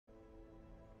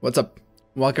What's up?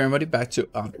 Welcome everybody back to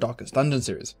our Darkest Dungeon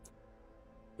series.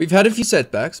 We've had a few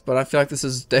setbacks, but I feel like this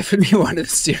is definitely one of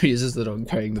the series that are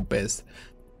going the best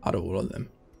out of all of them.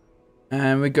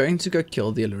 And we're going to go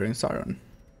kill the Alluring Siren.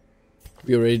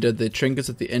 We already did the trinkets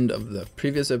at the end of the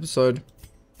previous episode,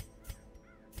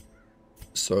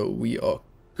 so we are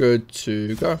good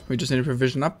to go. We just need to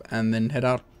provision up and then head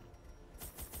out.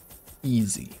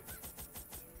 Easy.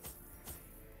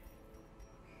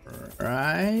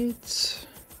 Right.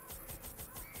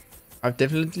 I've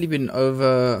definitely been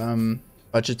over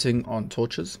budgeting on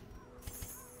torches.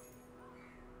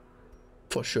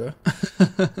 For sure.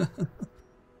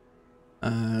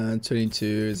 22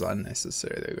 is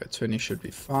unnecessary. There we go. 20 should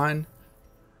be fine.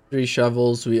 3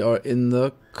 shovels. We are in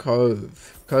the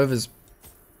cove. Cove is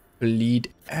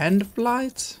bleed and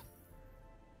blight,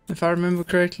 if I remember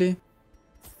correctly.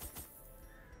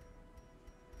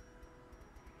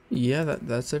 Yeah,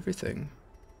 that's everything.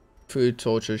 Food,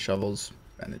 torches, shovels,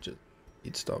 bandages,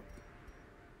 heat stop.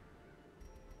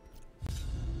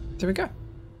 There we go.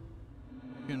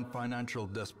 In financial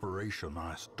desperation,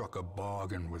 I struck a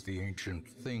bargain with the ancient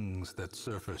things that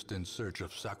surfaced in search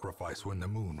of sacrifice when the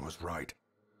moon was right.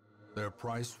 Their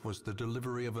price was the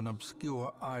delivery of an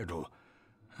obscure idol,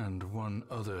 and one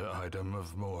other item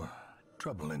of more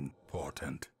troubling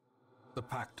portent. The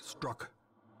pact struck.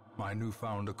 My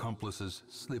newfound accomplices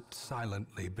slipped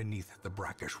silently beneath the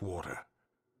brackish water.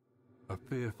 A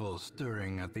fearful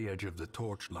stirring at the edge of the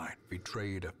torchlight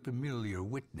betrayed a familiar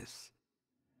witness,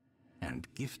 and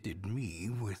gifted me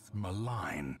with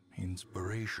malign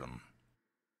inspiration.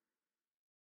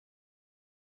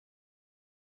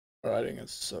 Writing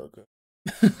is so good.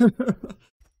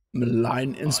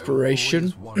 Malign inspiration.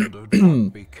 I always wondered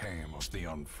what became of the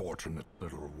unfortunate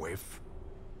little waif.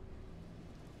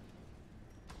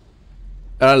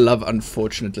 I love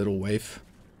unfortunate little waif.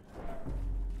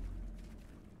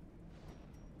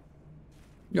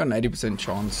 You got an 80%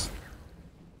 chance.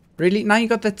 Really? Now you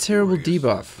got that terrible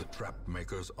debuff. The trap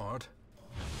maker's art,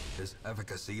 his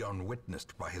efficacy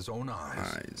unwitnessed by his own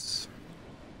eyes.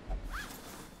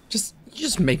 You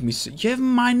just make me. You have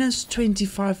minus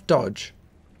 25 dodge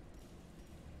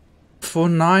for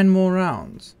 9 more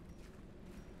rounds.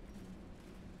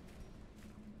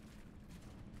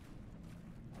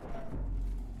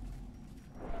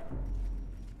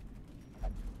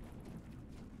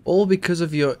 All because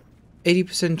of your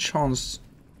 80% chance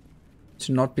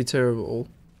to not be terrible,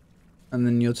 and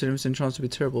then your 20% chance to be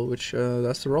terrible, which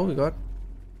that's the roll we got.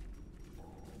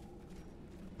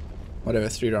 Whatever,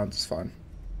 3 rounds is fine.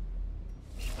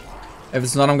 If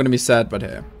it's not, I'm gonna be sad, but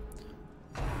hey.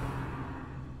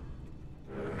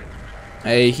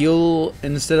 A heal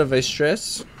instead of a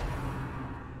stress.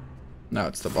 No,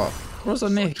 it's the buff. What was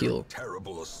on there? Heal.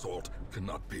 Terrible assault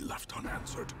cannot be left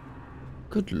unanswered.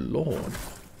 Good lord.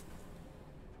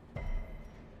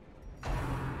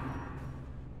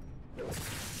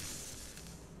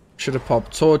 Should have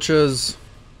popped torches.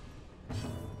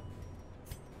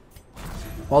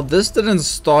 Well, this didn't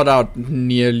start out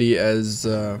nearly as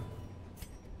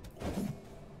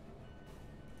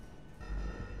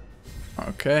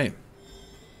okay.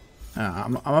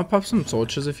 I'm gonna pop some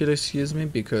torches if you'll excuse me,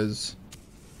 because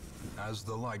As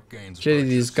the light gains clearly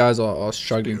these purchase, guys are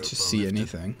struggling to see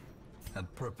anything.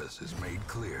 and purpose is made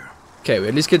clear. Okay, we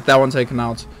at least get that one taken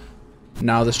out.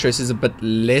 Now the stress is a bit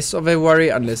less of a worry,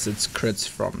 unless it's crits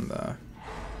from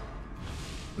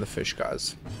the fish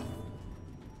guys.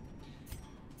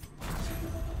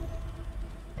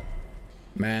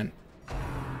 Man,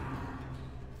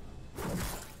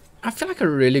 I feel like a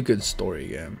really good story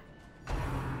game. Well,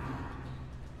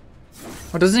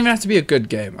 it doesn't even have to be a good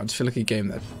game. I just feel like a game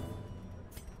that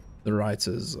the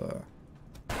writers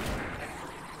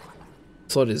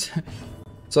thought is.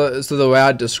 So the way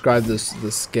I describe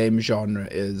this game genre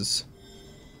is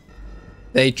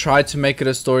they try to make it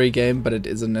a story game, but it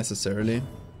isn't necessarily.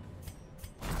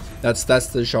 That's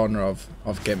the genre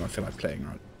of game I feel like playing,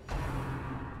 right?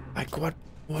 Like what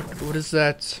is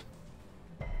that?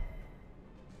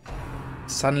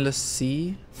 Sunless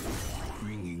Sea?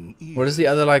 What is the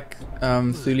other like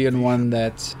Thulian one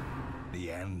that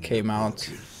came out?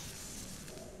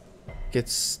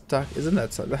 Gets stuck? Isn't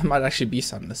that might actually be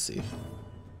Sunless Sea?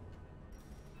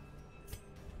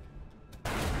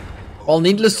 Well,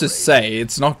 needless to say,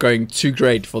 it's not going too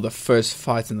great for the first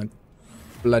fight in the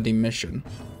bloody mission.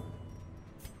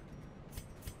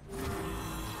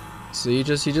 So you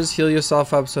just heal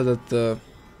yourself up so that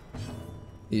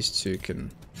these two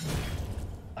can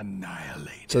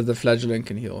Annihilate. so the flagellant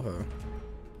can heal her.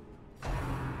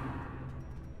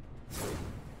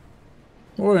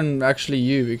 Or actually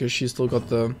you, because she's still got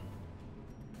the.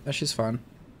 Yeah, she's fine.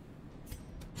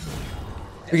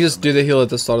 We can just do the heal at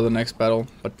the start of the next battle.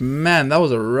 But man, that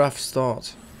was a rough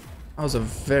start. That was a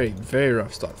very, very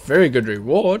rough start. Very good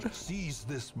reward. Seize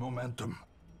this momentum.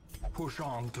 Push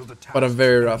on to the But a task's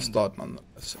very rough end. start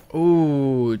nonetheless.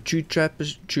 Ooh, jute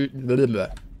tapestry.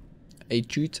 A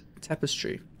jute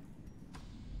tapestry.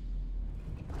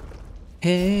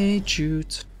 Hey,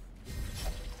 jute.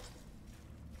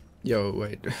 Yo,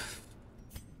 wait.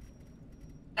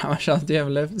 How much health do you have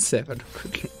left? 7.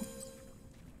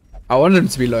 I wanted him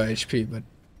to be low HP, but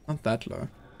not that low.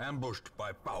 Ambushed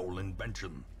by foul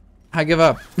invention. I give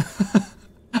up.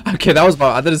 Okay, that was my.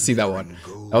 I didn't see that one.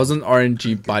 That was an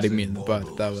RNG biting me in the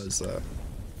butt. That was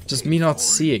just me not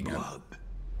seeing it.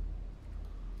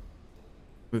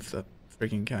 With the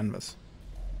freaking canvas.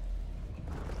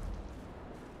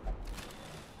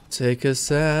 Take a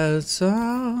sad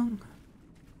song,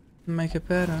 make it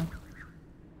better.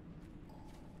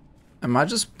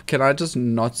 Can I just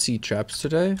not see traps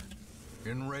today?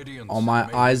 In radiance, Are my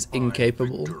may eyes find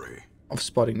incapable victory. of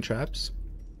spotting traps?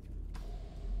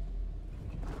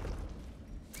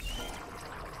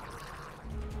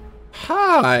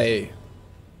 Hi!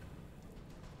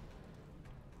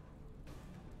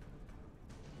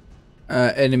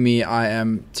 Enemy I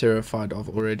am terrified of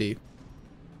already.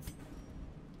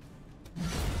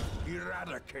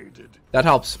 Eradicated. That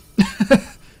helps.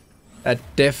 That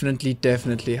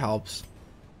definitely helps.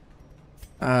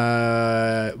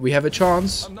 We have a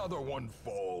chance. Another one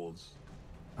falls.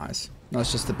 Nice. No,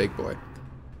 it's just the big boy.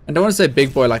 I don't want to say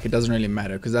big boy like it doesn't really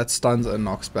matter, because that stuns and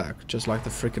knocks back, just like the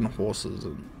freaking horses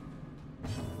and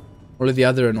all of the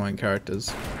other annoying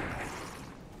characters.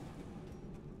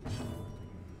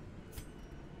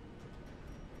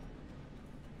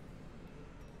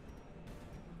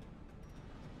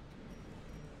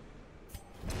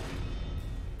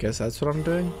 Guess that's what I'm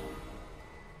doing.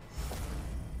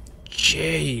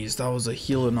 Jeez, that was a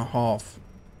heal and a half.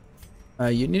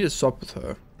 You need to swap with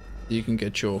her. You can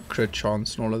get your crit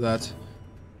chance and all of that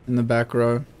in the back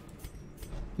row.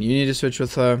 You need to switch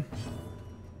with her.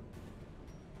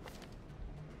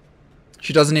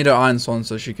 She doesn't need her Iron Swan,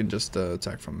 so she can just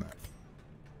attack from there.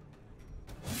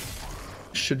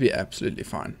 Should be absolutely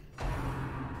fine.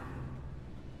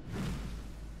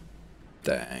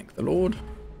 Thank the Lord.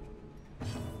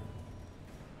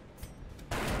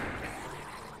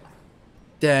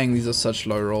 Dang, these are such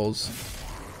low rolls.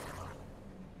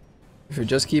 If we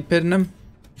just keep hitting them,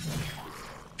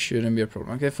 shouldn't be a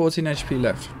problem. Okay, 14 HP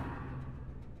left.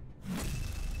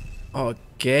 Oh,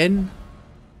 again?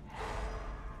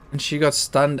 And she got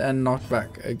stunned and knocked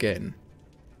back again.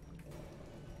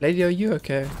 Lady, are you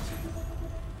okay?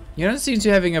 You don't seem to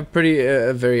be having a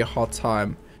very hot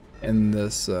time in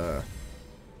this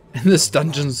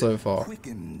dungeon so far.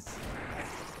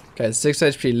 Okay, 6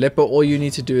 HP. Lipper, all you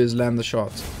need to do is land the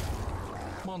shot.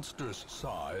 Monstrous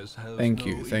size has Thank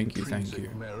you, no thank you, intrinsic thank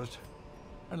you. merit,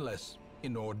 unless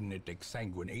inordinate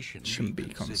exsanguination Shouldn't be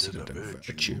considered considered a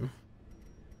virtue. virtue.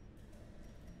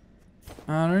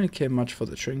 I don't really care much for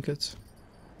the trinkets.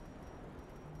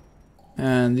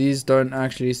 And these don't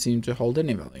actually seem to hold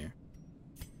any value.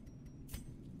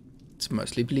 It's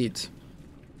mostly bleeds.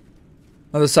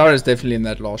 Now the Siren is definitely in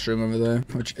that last room over there,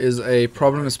 which is a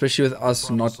problem, especially with us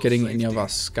not getting any of our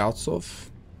scouts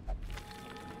off.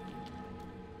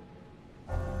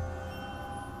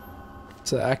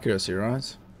 It's the accuracy,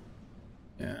 right?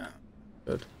 Yeah,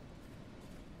 good.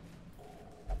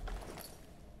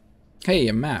 Hey,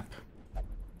 a map.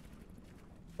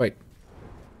 Wait,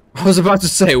 I was about to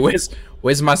say,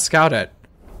 where's my scout at?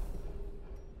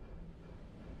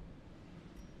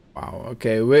 Wow.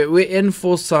 Okay, we're in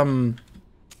for some.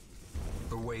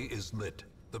 The way is lit.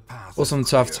 The path For is some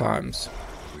tough clear. times.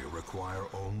 We require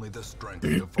only the strength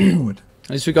to follow it. At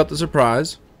least we got the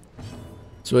surprise.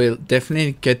 So we'll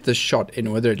definitely get the shot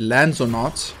in, whether it lands or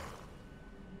not.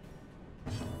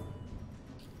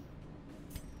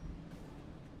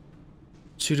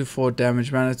 Two to 4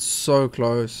 damage, man. It's so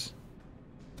close.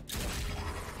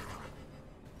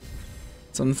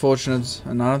 It's unfortunate,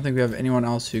 and I don't think we have anyone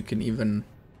else who can even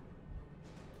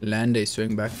land a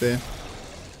swing back there.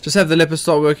 Just have the leopard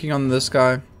start working on this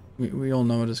guy. We all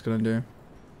know what it's gonna do.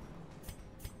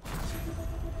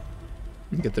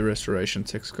 And get the restoration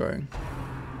ticks going.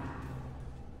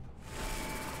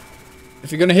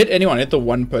 If you're gonna hit anyone, hit the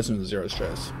one person with 0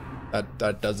 stress.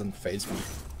 That doesn't faze me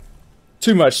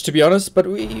too much, to be honest. But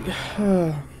we need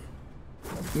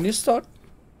to start.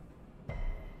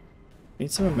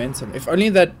 Need some momentum. If only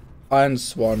that Iron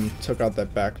Swan took out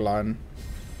that back line.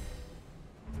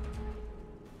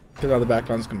 Because now the back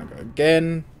line's gonna go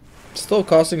again. Still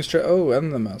casting straight. Oh,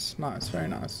 and the miss. Nice, very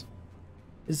nice.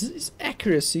 Is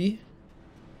accuracy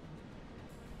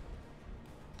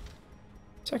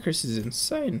Accuracy is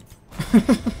insane.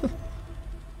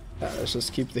 Let's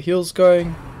just keep the heals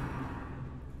going.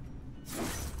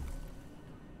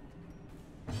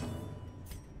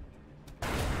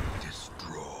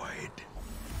 Destroyed.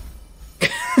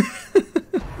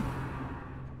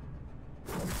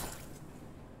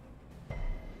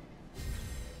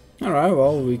 Alright,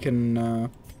 well, we can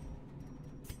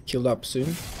heal up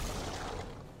soon.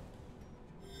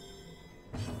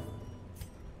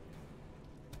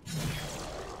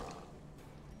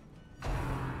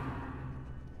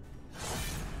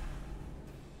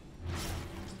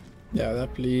 Yeah,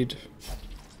 that bleed.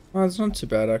 Oh, it's not too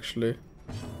bad actually.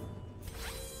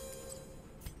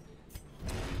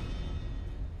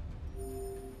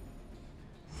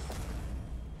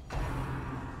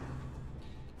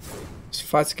 This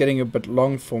fight's getting a bit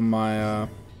long for my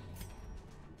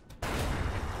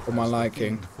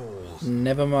liking.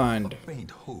 Never mind.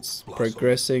 It's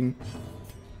progressing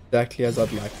exactly as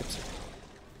I'd like it.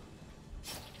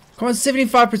 Come on,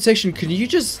 75 protection. Can you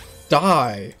just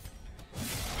die?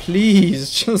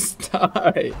 Please, just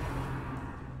die.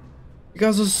 You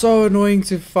guys are so annoying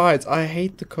to fight. I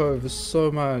hate the Cove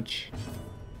so much.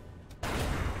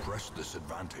 Press this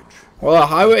advantage. Well, a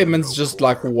highwayman's just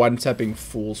like one-tapping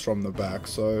fools from the back,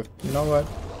 so you know what?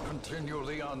 Continue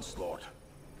the onslaught.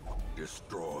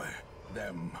 Destroy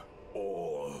them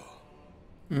all.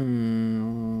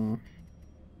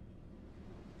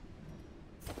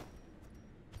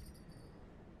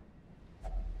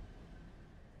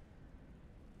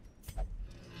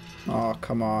 Oh,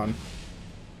 come on.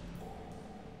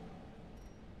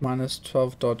 Minus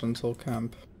 12 dodge until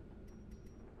camp.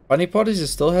 Funny part is it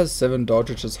still has 7 dodge,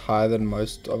 which is higher than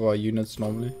most of our units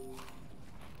normally.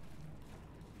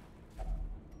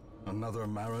 Another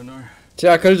mariner? See,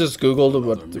 I could have just googled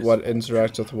what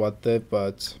interacts with what there,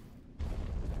 but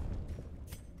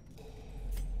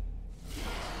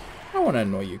I don't want to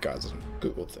annoy you guys and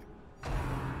Google thing.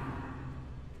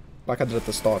 Like I did at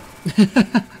the start.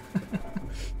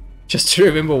 Just to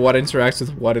remember what interacts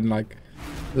with what in like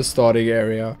the starting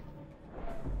area.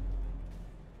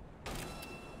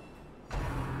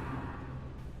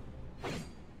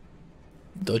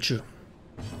 Don't you?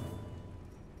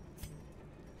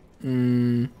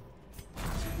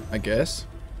 I guess.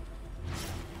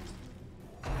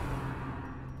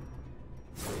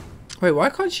 Wait, why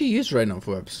can't she use Rain of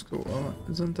Webs? Oh,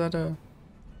 isn't that a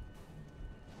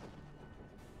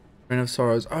Rain of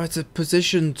Sorrows? Oh, it's a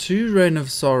position 2 Rain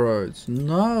of Sorrows.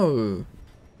 No.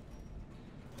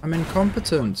 I'm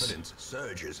incompetent.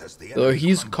 So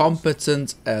he's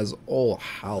competent as all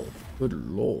hell. Good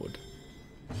lord.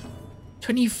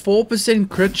 24%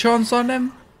 crit chance on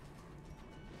him?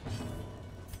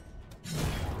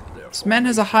 This man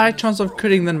has a higher chance of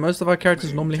critting than most of our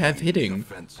characters normally have hitting.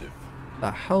 What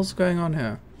the hell's going on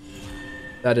here?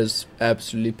 That is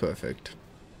absolutely perfect.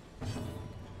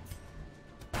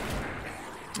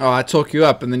 Oh, I talk you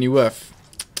up and then you whiff.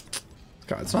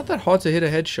 God, it's not that hard to hit a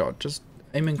headshot. Just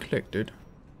aim and click, dude.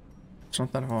 It's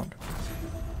not that hard.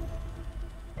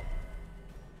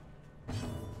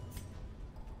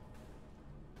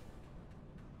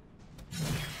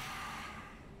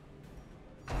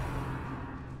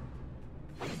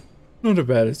 Not a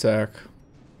bad attack.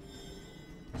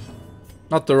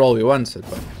 Not the roll we wanted,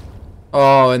 but...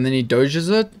 Oh, and then he dodges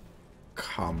it?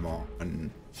 Come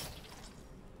on.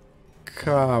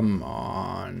 Come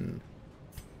on.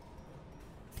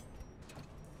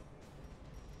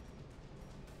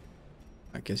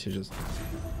 I guess you're just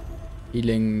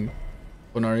healing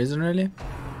for no reason, really.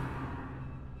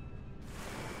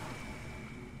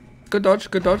 Good dodge,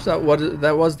 good dodge. That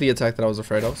was the attack that I was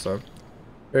afraid of, so...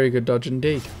 Very good dodge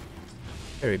indeed.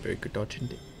 Very, very good dodge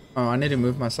indeed. Oh, I need to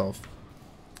move myself.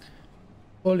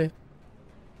 Pauly.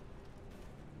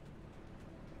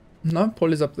 No,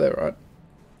 Pauly's up there, right?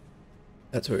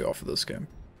 That's where we are for this game.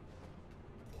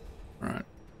 Alright.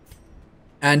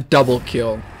 And double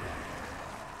kill.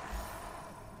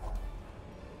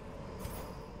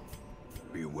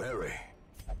 Be wary.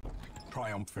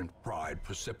 Triumphant pride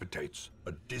precipitates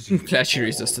a dizzying Glad you fall.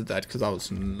 resisted that because I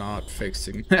was not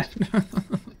fixing that.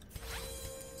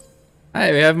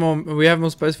 Hey, we have more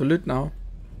space for loot now.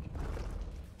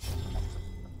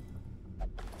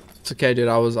 It's okay, dude.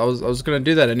 I was gonna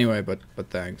do that anyway, but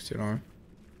thanks, you know.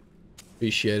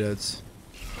 Appreciate it.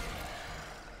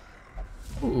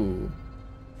 Ooh.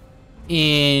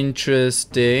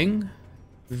 Interesting.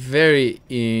 Very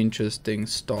interesting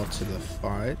start to the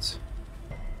fight.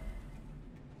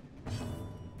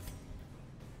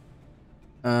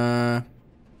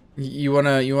 You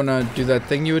wanna do that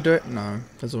thing you were doing? No,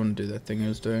 doesn't want to do that thing he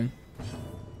was doing.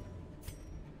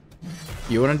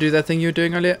 You wanna do that thing you were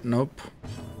doing earlier? Nope.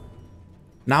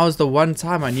 Now is the one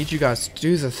time I need you guys to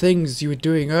do the things you were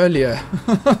doing earlier.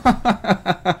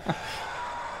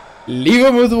 Leave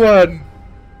him with one.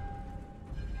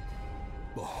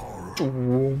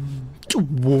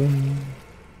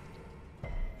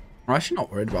 I'm actually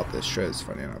not worried about this stress,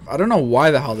 funny enough. I don't know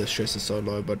why the hell this stress is so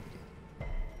low, but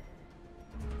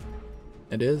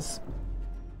it is.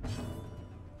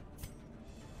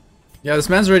 Yeah, this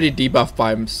man's already debuffed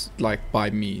by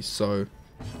me, so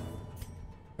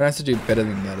I have to do better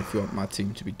than that if you want my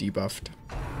team to be debuffed.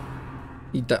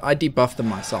 I debuffed them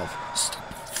myself. Stop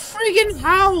friggin'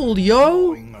 howl,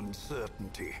 yo!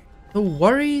 The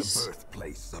worries?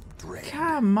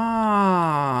 Come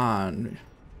on!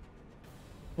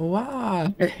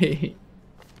 Why?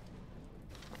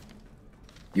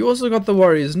 You also got the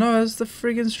worries. No, it's the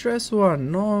friggin' stress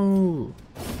one. No.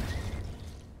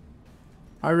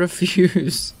 I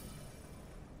refuse.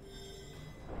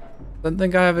 Don't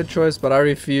think I have a choice, but I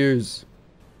refuse.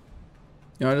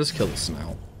 You know, I just kill the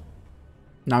snail.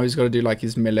 Now he's got to do like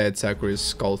his melee attack or his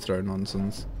skull throw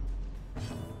nonsense.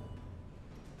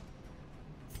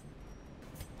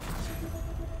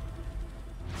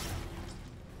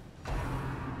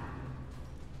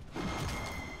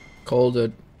 Called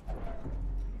it.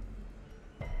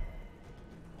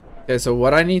 Okay, so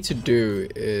what I need to do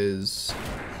is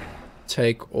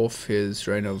take off his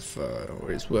reign of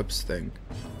or his whips thing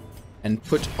and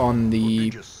put on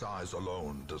the size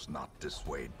alone does not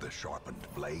dissuade the sharpened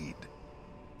blade.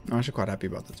 I'm actually quite happy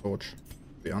about the torch,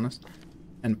 to be honest.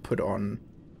 And put on,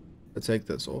 let's take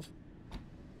this off.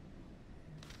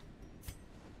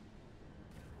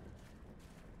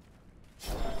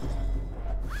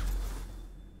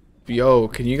 Yo,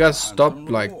 can you guys stop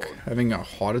like having a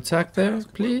heart attack there,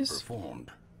 please?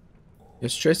 You're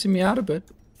stressing me out a bit.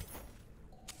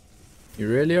 You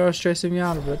really are stressing me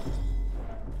out a bit.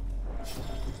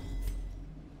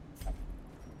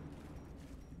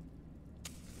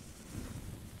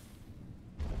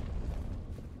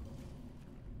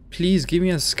 Please give me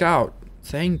a scout.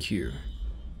 Thank you.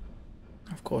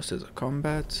 Of course there's a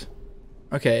combat.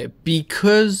 Okay,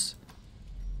 because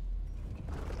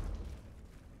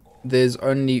there's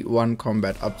only one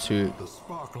combat up to the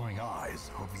sparkling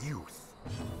eyes of youth,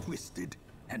 twisted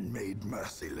and made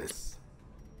merciless.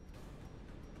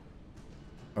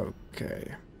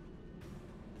 Okay.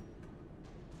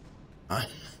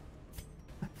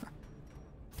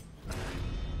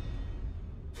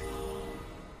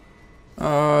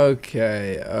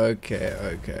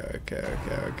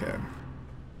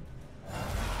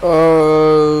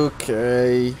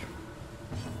 Okay.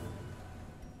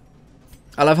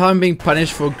 I love how I'm being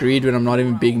punished for greed when I'm not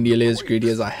even being nearly as greedy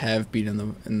as I have been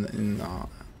in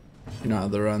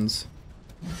other runs.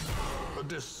 A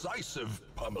decisive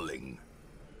pummeling.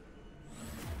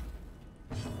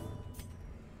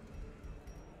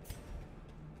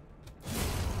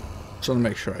 Just want to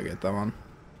make sure I get that one.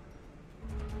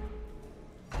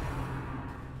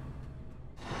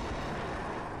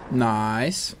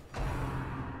 Nice.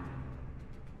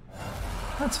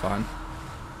 That's fine.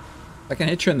 I can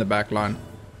hit you in the back line.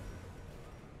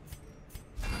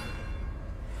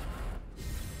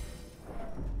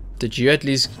 Did you get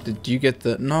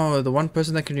the... No, the one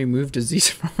person that can remove disease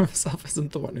from himself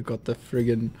isn't the one who got the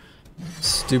friggin'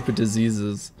 stupid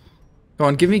diseases. Come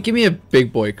on, give me a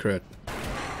big boy crit.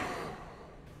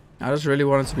 I just really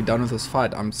wanted to be done with this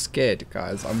fight. I'm scared,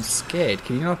 guys. I'm scared.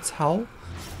 Can you not tell?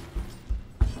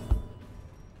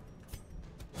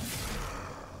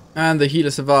 And the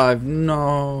healer survived.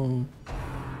 No.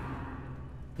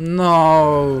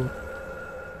 No.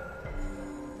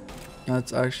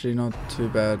 That's actually not too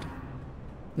bad.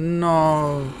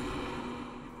 No.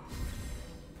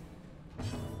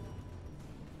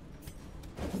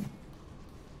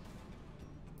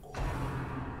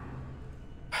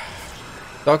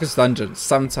 Darkest Dungeon,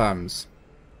 sometimes.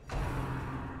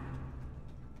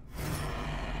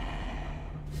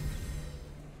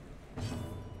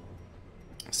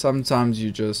 Sometimes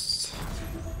you just...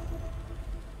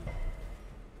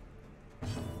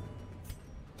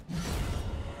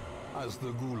 As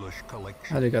the ghoulish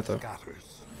collection Arigato.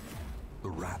 scatters, the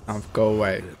rats Now go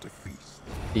away. prepare to feast.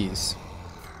 Please.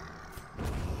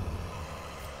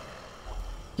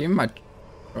 Give me my...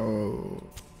 Oh...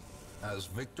 As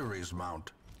victories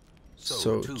mount,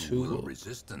 So too too will will-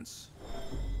 resistance.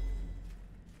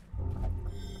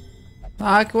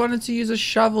 I wanted to use a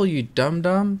shovel, you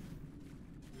dum-dum.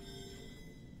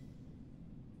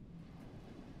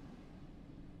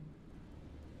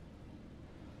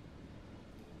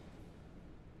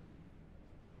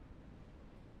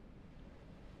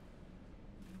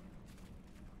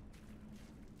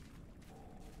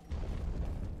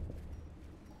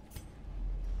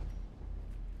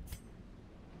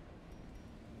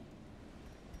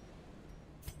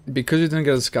 Because you didn't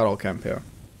get a scuttle camp here.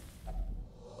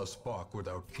 A spark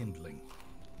without kindling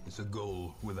is a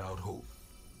goal without hope.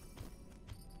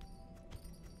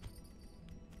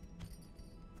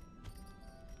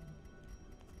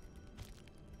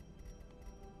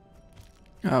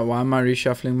 Why am I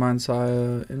reshuffling my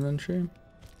entire inventory?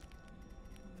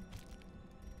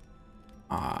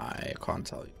 I can't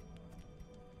tell you.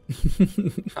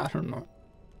 I don't know.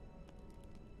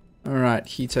 Alright,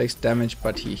 he takes damage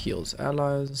but he heals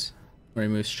allies.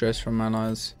 Removes stress from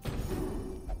allies.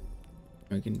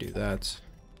 We can do that.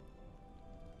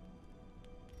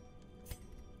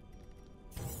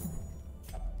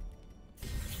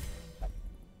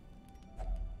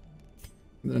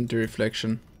 Then do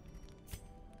reflection.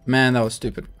 Man, that was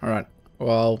stupid. Alright,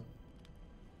 well,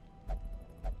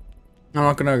 I'm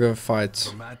not gonna go fight.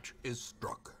 The match is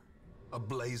struck. A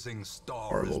blazing star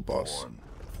Horrible is boss. born.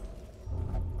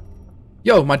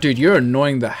 Yo, my dude, you're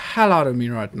annoying the hell out of me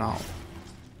right now.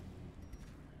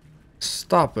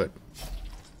 Stop it.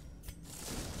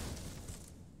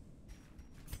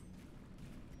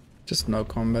 Just no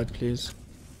combat, please.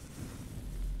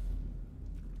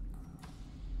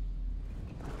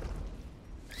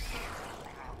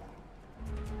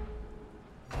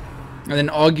 And then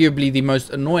arguably the most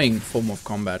annoying form of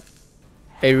combat.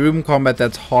 A room combat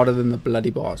that's harder than the bloody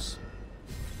boss.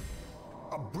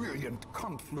 A brilliant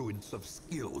confluence of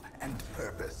skill and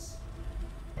purpose.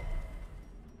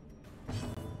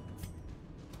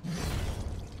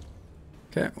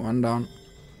 Okay, one down.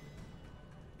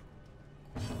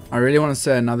 I really want to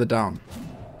say another down.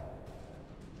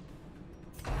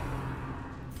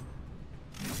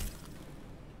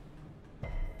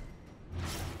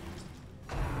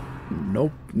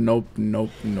 Nope, nope,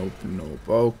 nope, nope, nope.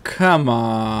 Oh, come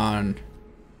on.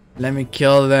 Let me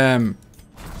kill them.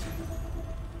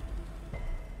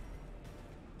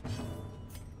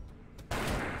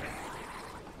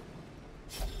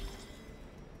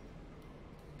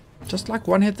 Just like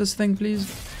one hit this thing,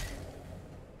 please.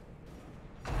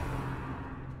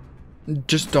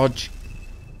 Just dodge.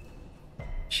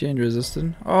 She ain't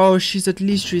resisting. Oh, she's at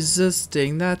least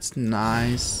resisting. That's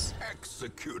nice.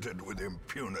 Executed with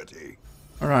impunity.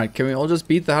 Alright, can we all just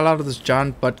beat the hell out of this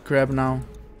giant butt crab now?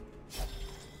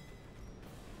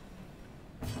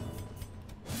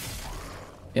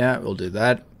 Yeah, we'll do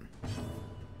that.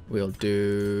 We'll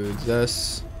do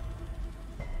this.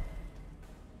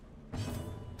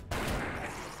 I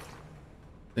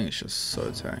think it's just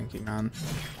so tanky, man.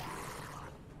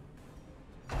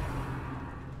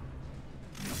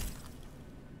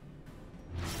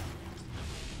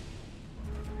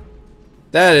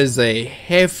 That is a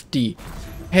hefty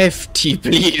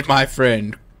bleed, my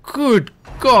friend. Good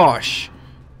gosh.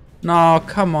 No,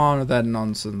 come on with that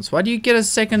nonsense. Why do you get a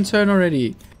second turn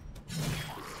already?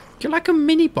 You're like a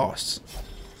mini boss.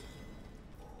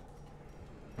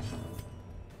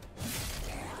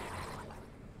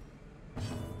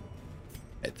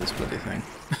 Hate this bloody thing.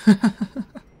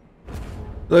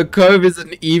 The cove is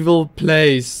an evil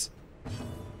place.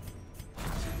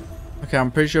 Okay,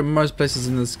 I'm pretty sure most places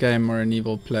in this game are an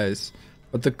evil place.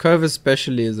 But the cove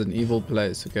especially is an evil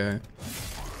place, okay?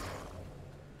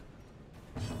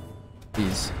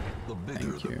 Please.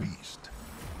 Thank you.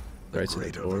 Greater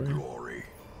the glory.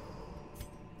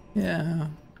 Yeah.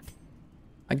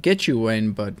 I get you,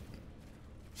 Wayne, but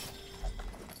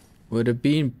would have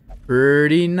been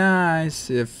pretty nice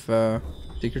if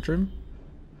secret room?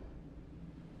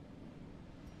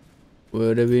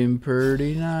 Would have been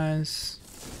pretty nice.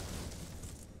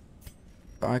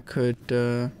 I could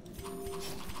if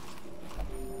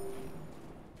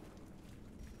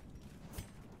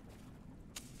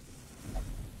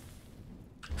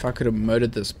I could have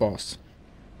murdered this boss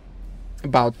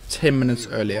about 10 minutes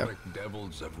earlier.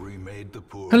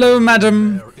 Hello,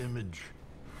 madam.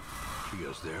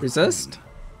 Resist.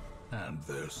 And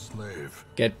their slave.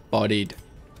 Get bodied.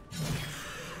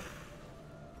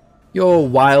 Your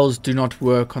wiles do not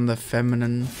work on the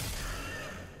feminine.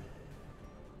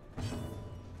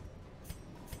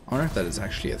 I wonder if that is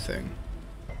actually a thing.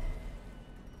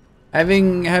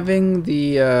 Having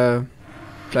the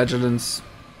flagellant's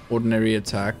ordinary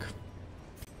attack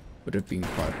would have been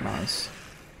quite nice.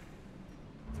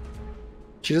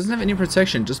 She doesn't have any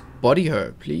protection, just body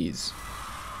her, please.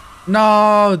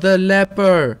 No, the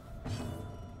leper!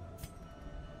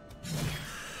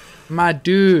 My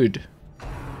dude.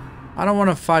 I don't want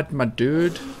to fight my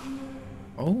dude.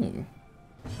 Oh.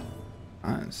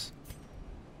 Nice.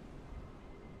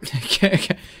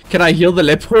 Can I heal the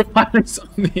leper virus on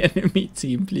the enemy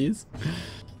team, please?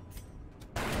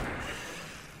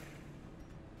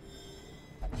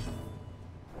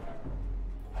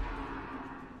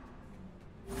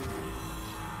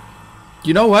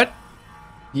 You know what?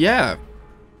 Yeah.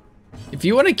 If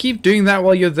you want to keep doing that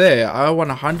while you're there, I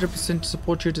 100%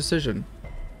 support your decision.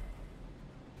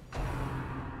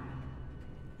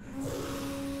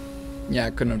 Yeah, I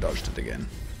couldn't have dodged it again.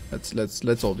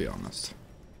 Let's all be honest.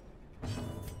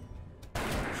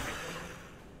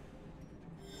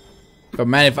 But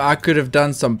man, if I could have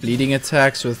done some bleeding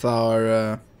attacks with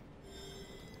our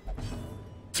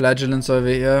flagellants over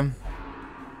here.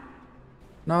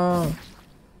 No.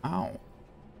 Ow.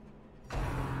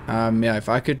 Yeah, if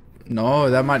I could. No,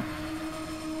 that might.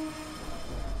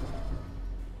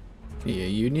 Yeah,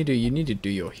 you need to do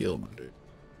your heal, my dude.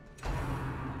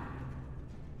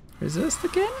 Resist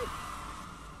again?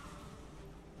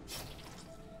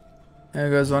 There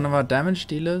goes one of our damage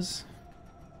dealers.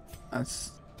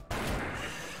 It's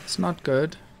not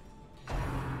good.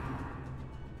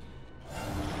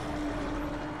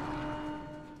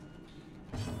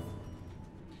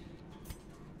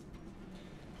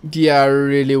 Yeah, I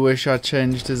really wish I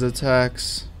changed his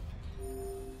attacks.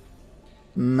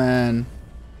 Man.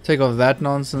 Take off that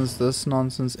nonsense, this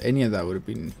nonsense, any of that would have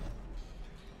been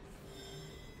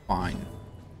fine.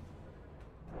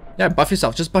 Yeah, buff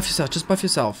yourself, just buff yourself, just buff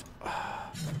yourself.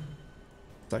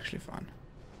 It's actually fine.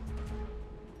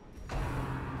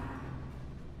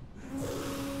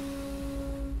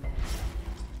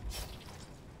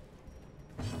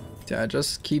 Yeah,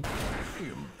 just keep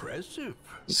Impressive.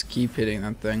 Just keep hitting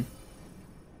that thing.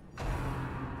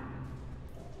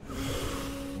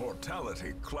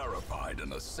 Mortality clarified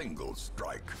in a single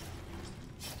strike.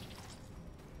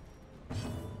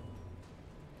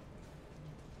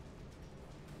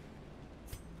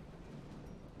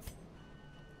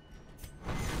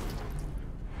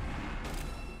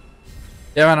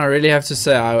 Yeah, man, I really have to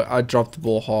say I dropped the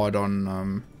ball hard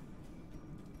on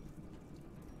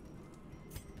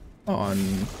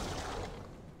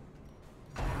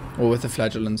or with the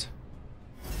flagellants.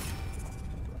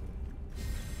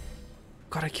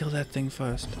 Gotta kill that thing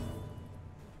first.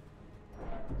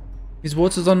 These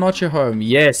waters are not your home.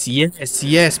 Yes, yes,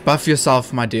 yes. Buff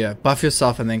yourself, my dear. Buff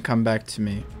yourself and then come back to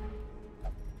me.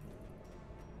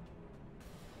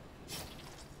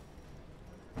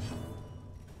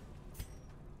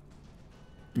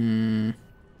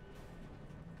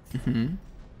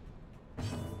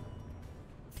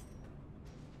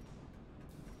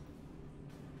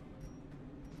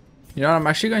 You know what, I'm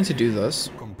actually going to do this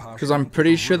because I'm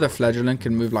pretty sure the flagellant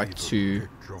can move like 2.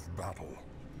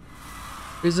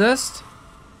 Resist?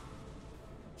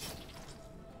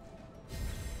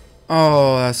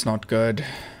 Oh, that's not good.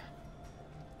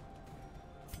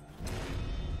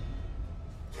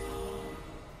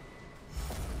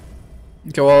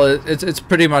 Okay, well, it's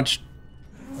pretty much.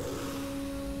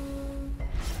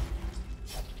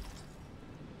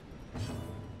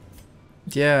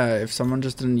 Yeah, if someone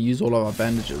just didn't use all of our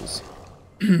bandages.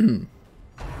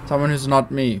 Someone who's not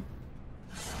me.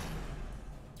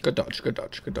 Good dodge, good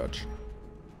dodge, good dodge.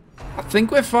 I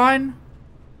think we're fine.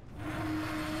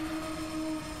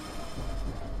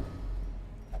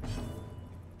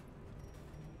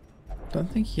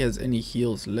 Don't think he has any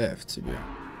heals left, to be honest.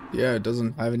 Yeah, it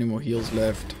doesn't have any more heals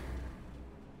left.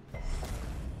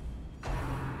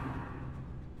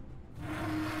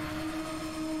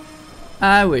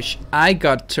 I wish I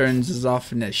got turns as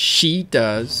often as she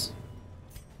does.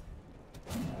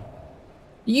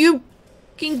 You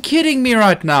fucking kidding me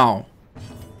right now?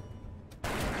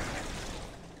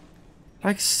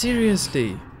 Like,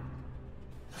 seriously.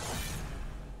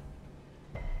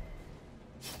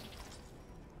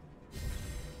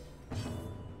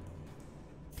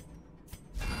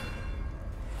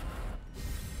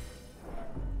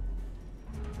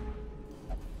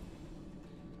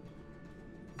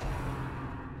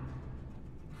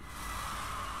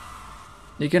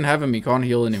 You can have him, he can't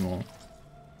heal anymore.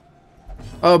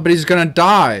 Oh, but he's gonna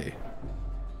die.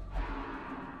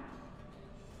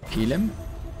 Heal him?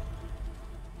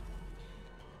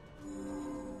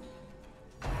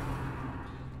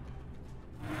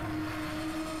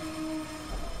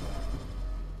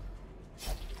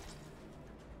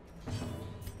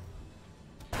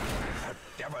 A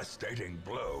devastating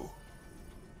blow.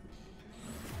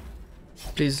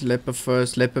 Please, Leper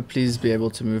first. Leper, please be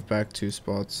able to move back 2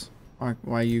 spots.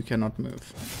 Why you cannot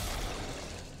move?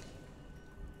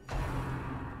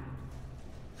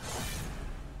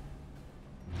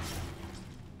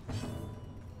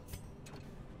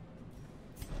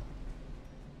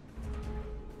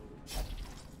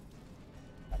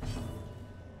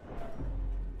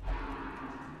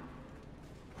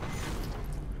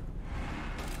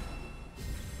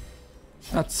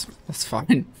 That's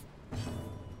fine.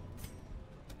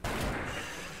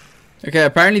 Okay,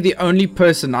 apparently the only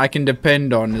person I can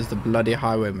depend on is the bloody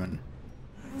highwayman.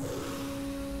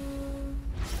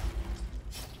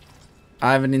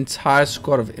 I have an entire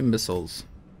squad of imbeciles.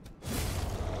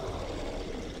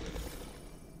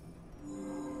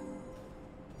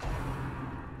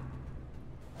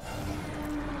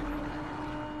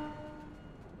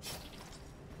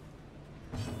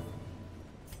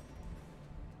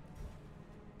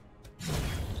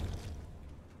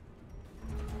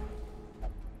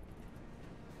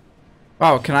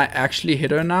 Wow, can I actually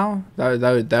hit her now?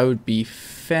 That would be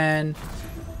fantastic.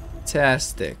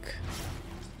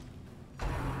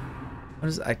 What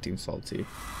is acting salty?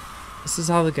 This is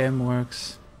how the game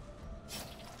works.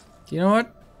 You know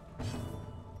what?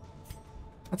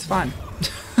 That's fine.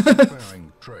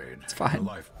 Trade, it's fine. The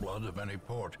lifeblood of any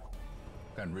port,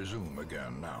 can resume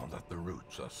again now that the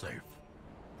routes are safe.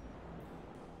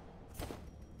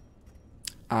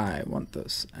 I want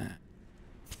this.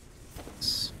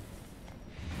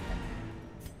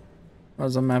 What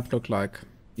does the map look like?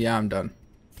 Yeah, I'm done.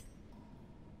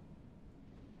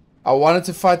 I wanted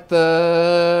to fight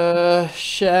the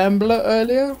Shambler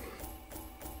earlier.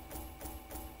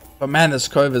 But man, the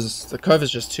cove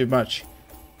is just too much.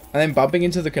 And then bumping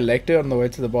into the collector on the way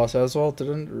to the boss as well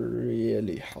didn't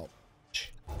really help.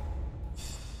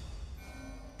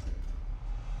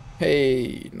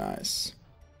 Hey, nice.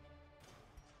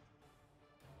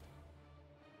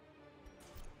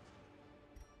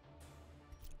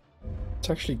 It's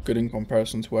actually good in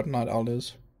comparison to what Night Owl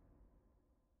is.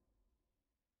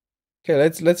 Okay,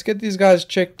 let's get these guys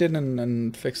checked in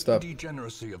and fixed up. The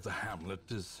degeneracy of the hamlet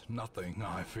is nothing,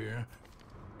 I fear,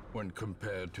 when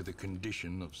compared to the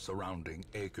condition of surrounding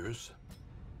acres.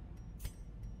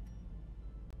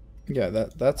 Yeah,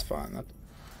 that's fine.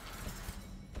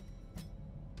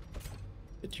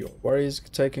 Get your worries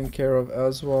taken care of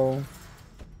as well.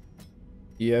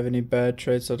 Do you have any bad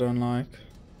traits I don't like?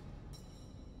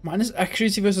 Mine is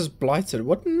accuracy versus blighted.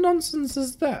 What nonsense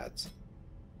is that?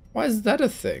 Why is that a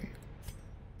thing?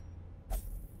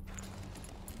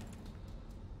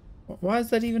 Why is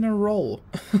that even a roll?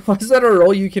 Why is that a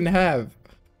roll you can have?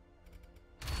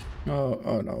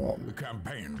 Oh no. The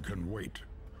campaign can wait.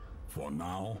 For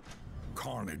now,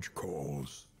 carnage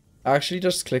calls. Actually,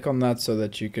 just click on that so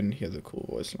that you can hear the cool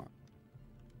voice line.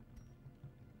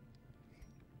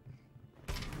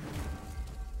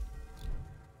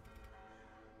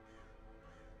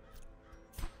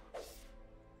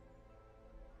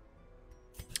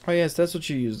 Oh yes, that's what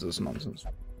you use this nonsense.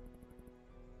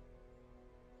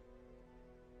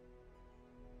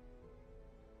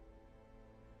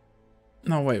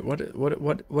 No wait,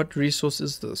 what resource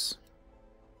is this?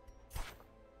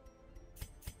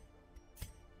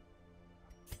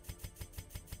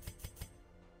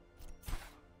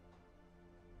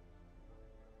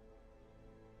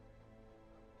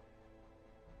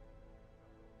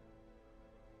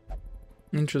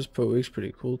 Interest per week's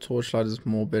pretty cool. Torchlight is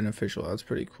more beneficial. That's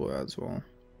pretty cool as well.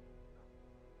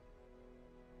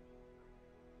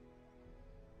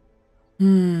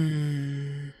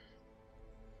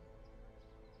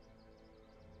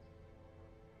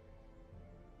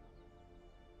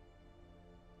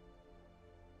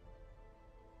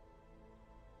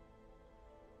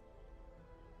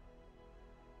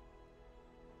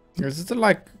 Is it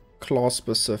like class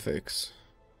specifics?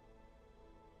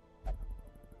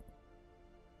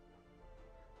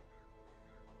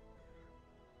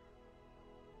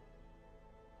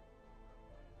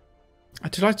 I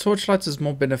do like torchlights is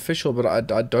more beneficial, but I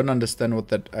don't understand what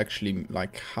that actually,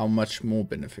 like, how much more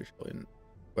beneficial in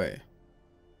a way.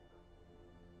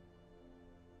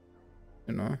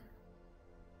 You know?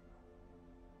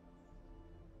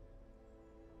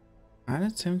 I'm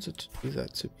not tempted to do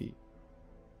that, to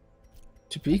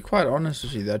be quite honest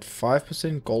with you. That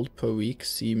 5% gold per week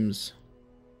seems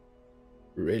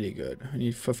really good. I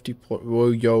need 50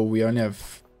 whoa, yo, we only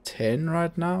have 10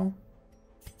 right now.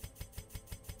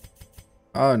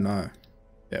 Oh no.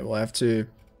 Yeah, we'll have to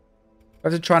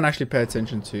try and actually pay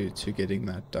attention to getting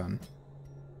that done.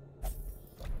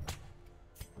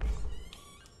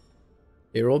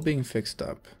 They're all being fixed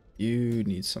up. You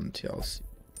need some TLC.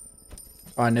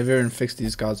 Oh, I never even fixed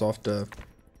these guys after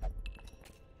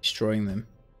destroying them.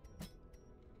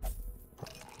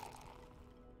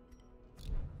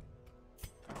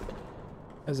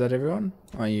 Is that everyone?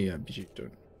 Oh yeah, you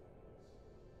doing.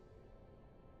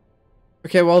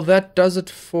 Okay, well that does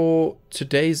it for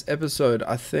today's episode.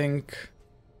 I think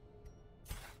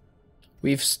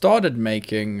we've started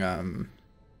making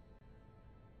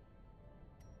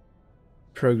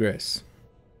progress.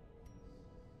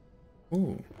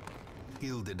 Ooh.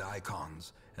 Gilded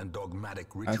icons and dogmatic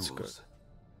rituals. That's good.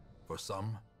 For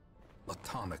some, A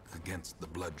tonic against the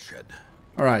bloodshed.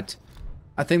 Alright.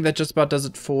 I think that just about does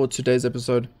it for today's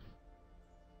episode.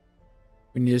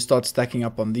 We need to start stacking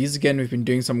up on these again. We've been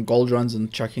doing some gold runs and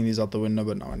chucking these out the window,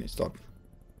 but now I need to start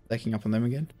stacking up on them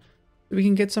again. So we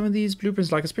can get some of these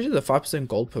blueprints, like especially the 5%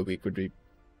 gold per week would be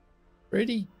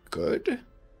pretty good.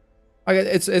 Like,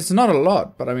 it's not a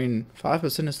lot, but I mean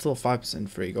 5% is still 5%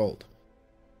 free gold.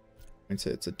 It's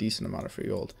a decent amount of free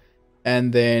gold.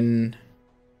 And then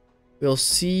we'll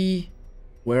see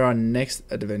where our next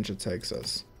adventure takes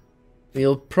us.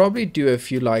 We'll probably do a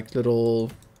few like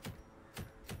little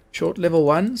short level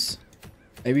ones.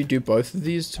 Maybe do both of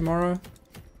these tomorrow.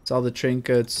 Sell the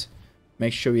trinkets.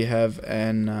 Make sure we have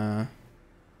an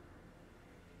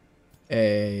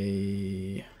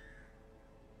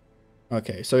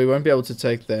okay, so we won't be able to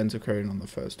take the antiquarian on the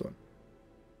first one.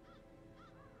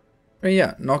 But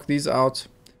yeah, knock these out.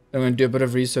 I'm going to do a bit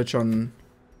of research on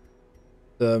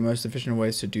the most efficient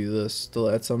ways to do this still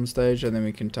at some stage, and then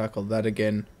we can tackle that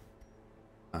again.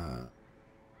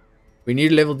 We need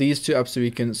to level these two up so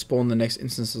we can spawn the next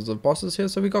instances of bosses here.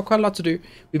 So we got quite a lot to do.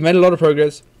 We've made a lot of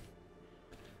progress.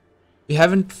 We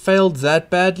haven't failed that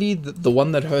badly. The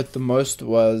one that hurt the most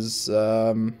was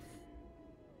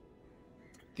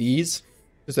these,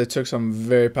 because they took some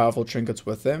very powerful trinkets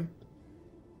with them.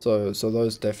 So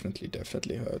those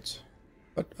definitely hurt.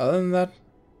 But other than that,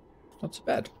 not so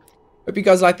bad. Hope you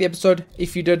guys liked the episode.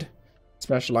 If you did,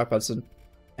 smash the like button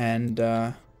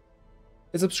and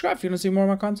subscribe if you want to see more of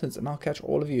my content. And I'll catch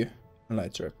all of you in a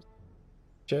later episode.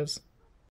 Cheers.